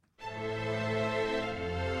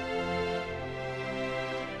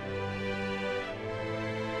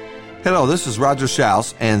Hello, this is Roger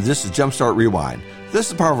Schaus, and this is Jumpstart Rewind. This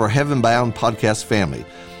is part of our Heaven Bound podcast family.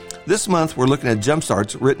 This month, we're looking at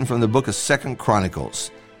jumpstarts written from the book of 2 Chronicles.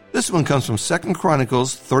 This one comes from 2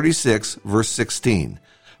 Chronicles 36, verse 16.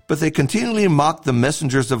 But they continually mocked the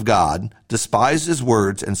messengers of God, despised his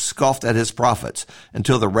words, and scoffed at his prophets,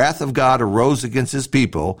 until the wrath of God arose against his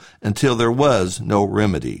people, until there was no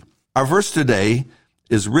remedy. Our verse today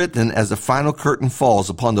is written as the final curtain falls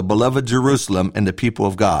upon the beloved Jerusalem and the people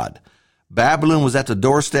of God. Babylon was at the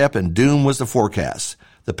doorstep and doom was the forecast.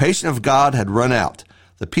 The patience of God had run out.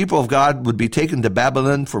 The people of God would be taken to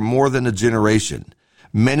Babylon for more than a generation.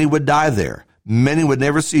 Many would die there. Many would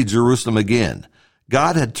never see Jerusalem again.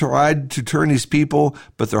 God had tried to turn his people,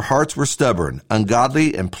 but their hearts were stubborn,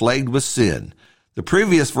 ungodly, and plagued with sin. The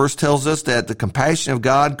previous verse tells us that the compassion of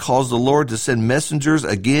God caused the Lord to send messengers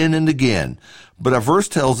again and again. But our verse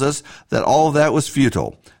tells us that all of that was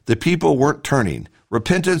futile. The people weren't turning.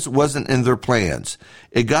 Repentance wasn't in their plans.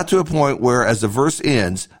 It got to a point where, as the verse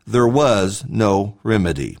ends, there was no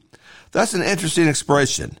remedy. That's an interesting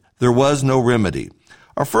expression. There was no remedy.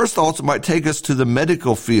 Our first thoughts might take us to the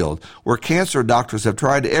medical field, where cancer doctors have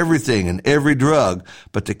tried everything and every drug,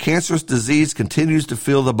 but the cancerous disease continues to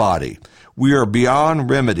fill the body. We are beyond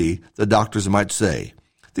remedy, the doctors might say.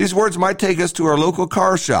 These words might take us to our local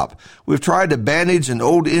car shop. We've tried to bandage an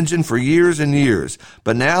old engine for years and years,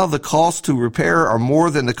 but now the costs to repair are more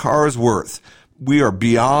than the car is worth. We are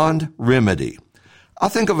beyond remedy. I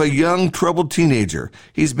think of a young, troubled teenager.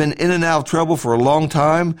 He's been in and out of trouble for a long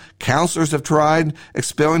time. Counselors have tried.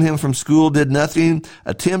 Expelling him from school did nothing.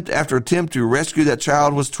 Attempt after attempt to rescue that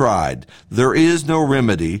child was tried. There is no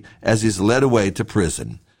remedy as he's led away to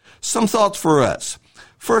prison. Some thoughts for us.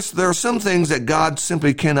 First, there are some things that God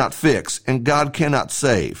simply cannot fix and God cannot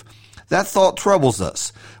save. That thought troubles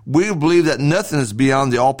us. We believe that nothing is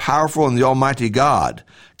beyond the all-powerful and the almighty God.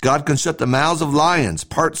 God can shut the mouths of lions,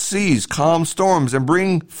 part seas, calm storms, and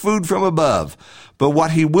bring food from above. But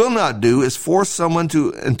what he will not do is force someone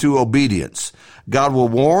into obedience. God will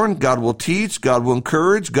warn, God will teach, God will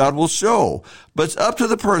encourage, God will show. But it's up to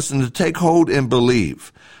the person to take hold and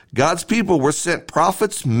believe. God's people were sent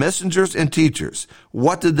prophets, messengers, and teachers.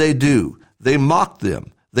 What did they do? They mocked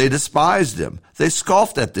them. They despised them. They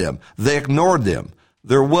scoffed at them. They ignored them.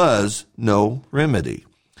 There was no remedy.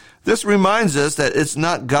 This reminds us that it's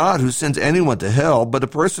not God who sends anyone to hell, but a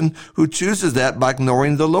person who chooses that by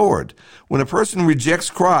ignoring the Lord. When a person rejects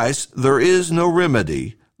Christ, there is no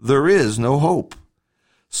remedy. There is no hope.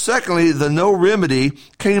 Secondly, the no remedy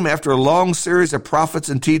came after a long series of prophets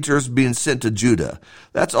and teachers being sent to Judah.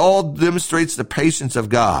 That's all demonstrates the patience of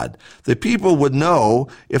God. The people would know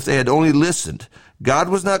if they had only listened. God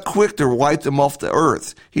was not quick to wipe them off the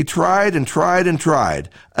earth. He tried and tried and tried.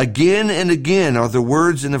 Again and again are the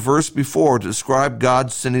words in the verse before to describe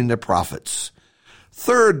God sending the prophets.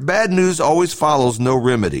 Third, bad news always follows no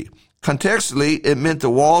remedy. Contextually, it meant the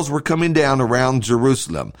walls were coming down around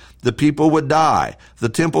Jerusalem. The people would die. The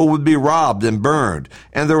temple would be robbed and burned.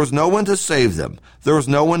 And there was no one to save them. There was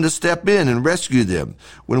no one to step in and rescue them.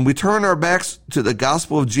 When we turn our backs to the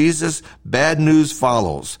gospel of Jesus, bad news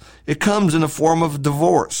follows. It comes in the form of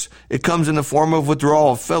divorce. It comes in the form of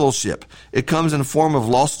withdrawal of fellowship. It comes in the form of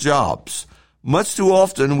lost jobs. Much too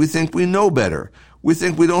often, we think we know better. We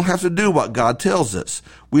think we don't have to do what God tells us.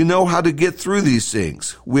 We know how to get through these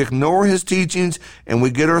things. We ignore his teachings and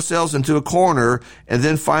we get ourselves into a corner and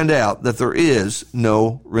then find out that there is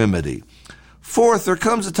no remedy. Fourth, there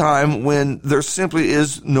comes a time when there simply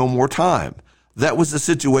is no more time. That was the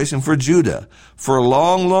situation for Judah. For a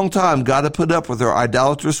long, long time, God had put up with their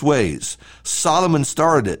idolatrous ways. Solomon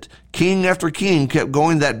started it. King after king kept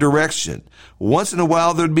going that direction. Once in a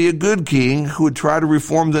while, there'd be a good king who would try to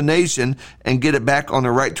reform the nation and get it back on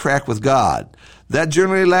the right track with God. That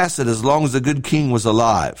generally lasted as long as the good king was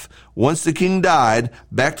alive. Once the king died,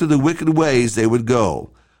 back to the wicked ways they would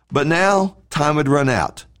go. But now, time had run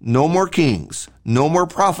out. No more kings, no more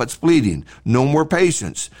prophets pleading, no more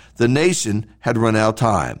patience. The nation had run out of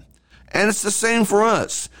time. And it's the same for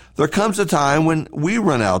us. There comes a time when we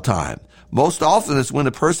run out of time. Most often it's when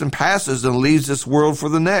a person passes and leaves this world for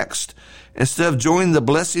the next. Instead of enjoying the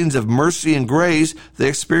blessings of mercy and grace, they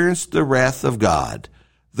experience the wrath of God.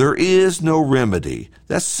 There is no remedy.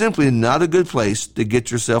 That's simply not a good place to get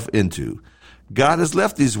yourself into. God has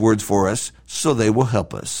left these words for us so they will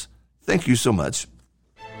help us. Thank you so much